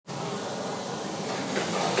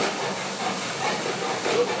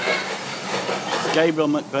Gabriel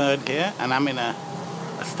McBird here, and I'm in a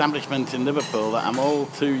establishment in Liverpool that I'm all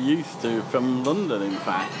too used to from London, in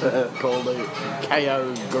fact, called the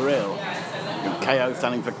KO Grill. KO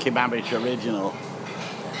standing for Kebabbish Original.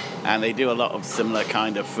 And they do a lot of similar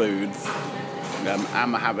kind of foods.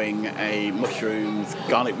 I'm having a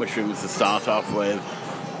garlic mushrooms to start off with,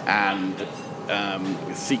 and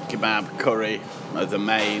Sikh kebab curry as a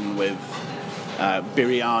main with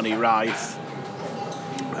biryani rice.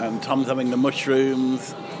 Tom's having the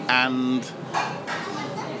mushrooms and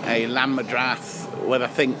a lamb madras with, I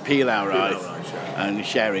think, pilau rice, and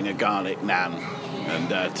sharing a garlic naan and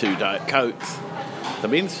 2 Diet Cokes. It'll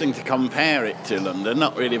be interesting to compare it to London.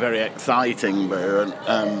 Not really very exciting, but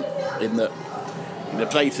in the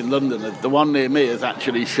place in London, the one near me is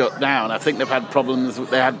actually shut down. I think they had problems with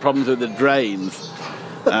the drains.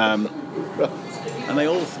 And they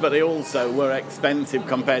also were expensive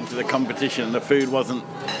compared to the competition, and the food wasn't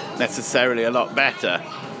necessarily a lot better.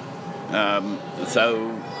 So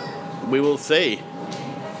we will see.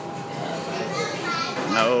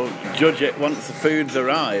 I'll judge it once the food's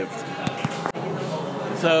arrived.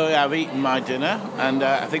 So I've eaten my dinner, and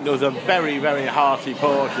I think there was a very, very hearty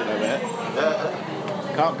portion of it.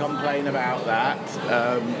 Can't complain about that.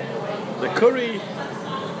 The curry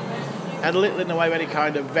had a little in the way of any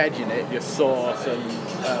kind of veg in it, just sauce and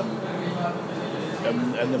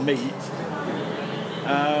the meat.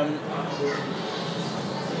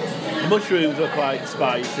 The mushrooms were quite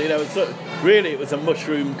spicy. It was a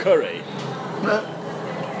mushroom curry.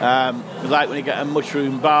 It's like when you get a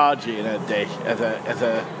mushroom bhaji in a dish,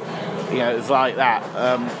 it's like that.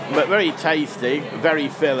 But very tasty, very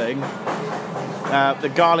filling.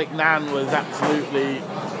 The garlic naan was absolutely,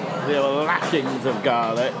 there were lashings of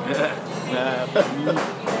garlic.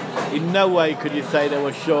 In no way could you say they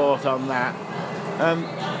were short on that.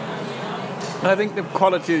 I think the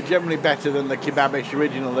quality is generally better than the Kebabbish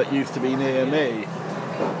Original that used to be near me.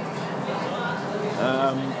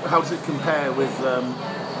 How does it compare with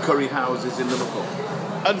curry houses in Liverpool?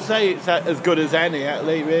 I'd say it's as good as any, at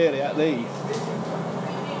least.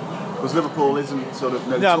 Because Liverpool isn't sort of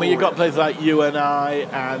notorious. No, I mean, you've got places like You and I,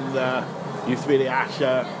 and used to be the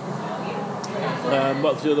Asher.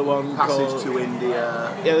 What's the other one called? Passage to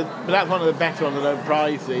India. Yeah, but that's one of the better ones, although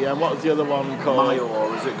pricey. And what's the other one called?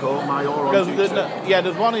 Mayor, is it called? Mayor on Duke?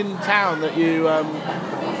 There's one in town that you...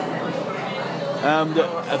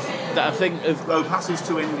 that I think is... Oh, Passage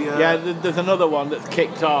to India. Yeah, there's another one that's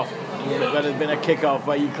kicked off. Where there's been a kick-off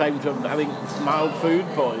where you claim to have, I think, mild food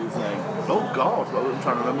poisoning. Oh, God. Well, I'm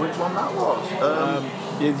trying to remember which one that was.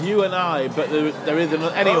 There's You and I, but there is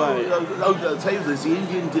another... Anyway. I'll tell you, there's the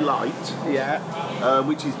Indian Delight. Yeah.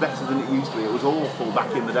 Which is better than it used to be. It was awful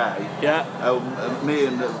back in the day. Yeah. Me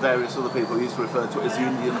and various other people used to refer to it as the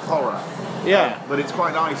Indian Horror. Yeah. But it's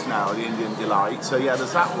quite nice now, the Indian Delight. So, yeah,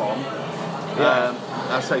 there's that one. Yeah.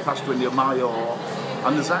 I say Passage to India, Mayor.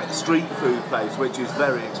 And there's that street food place, which is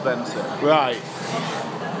very expensive. Right.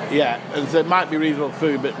 Yeah, and so it might be reasonable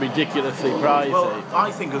food, but ridiculously pricey. Well, I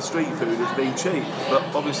think of street food as being cheap, but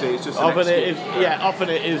obviously it's just an often excuse. Often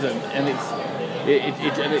it isn't, and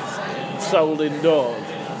it's sold indoors.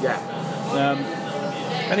 Yeah.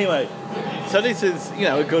 Anyway, so this is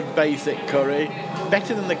a good basic curry,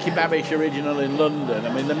 better than the Kebabbish Original in London. I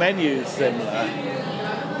mean, the menu's similar.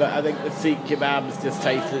 But I think the Sikh kebabs just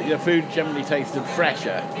tasted... food generally tasted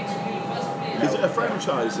fresher. Is it a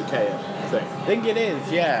franchise, the KO thing? I think it is,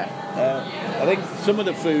 yeah. I think some of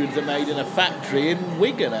the foods are made in a factory in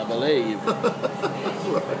Wigan, I believe.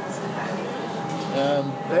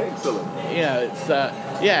 Excellent.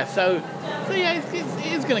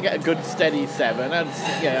 It's going to get a good steady 7.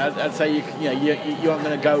 I'd say you aren't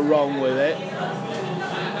going to go wrong with it.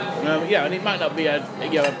 And it might not be a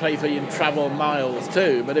place where you can travel miles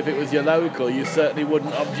to, but if it was your local, you certainly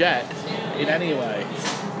wouldn't object in any way.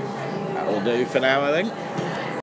 That'll do for now, I think.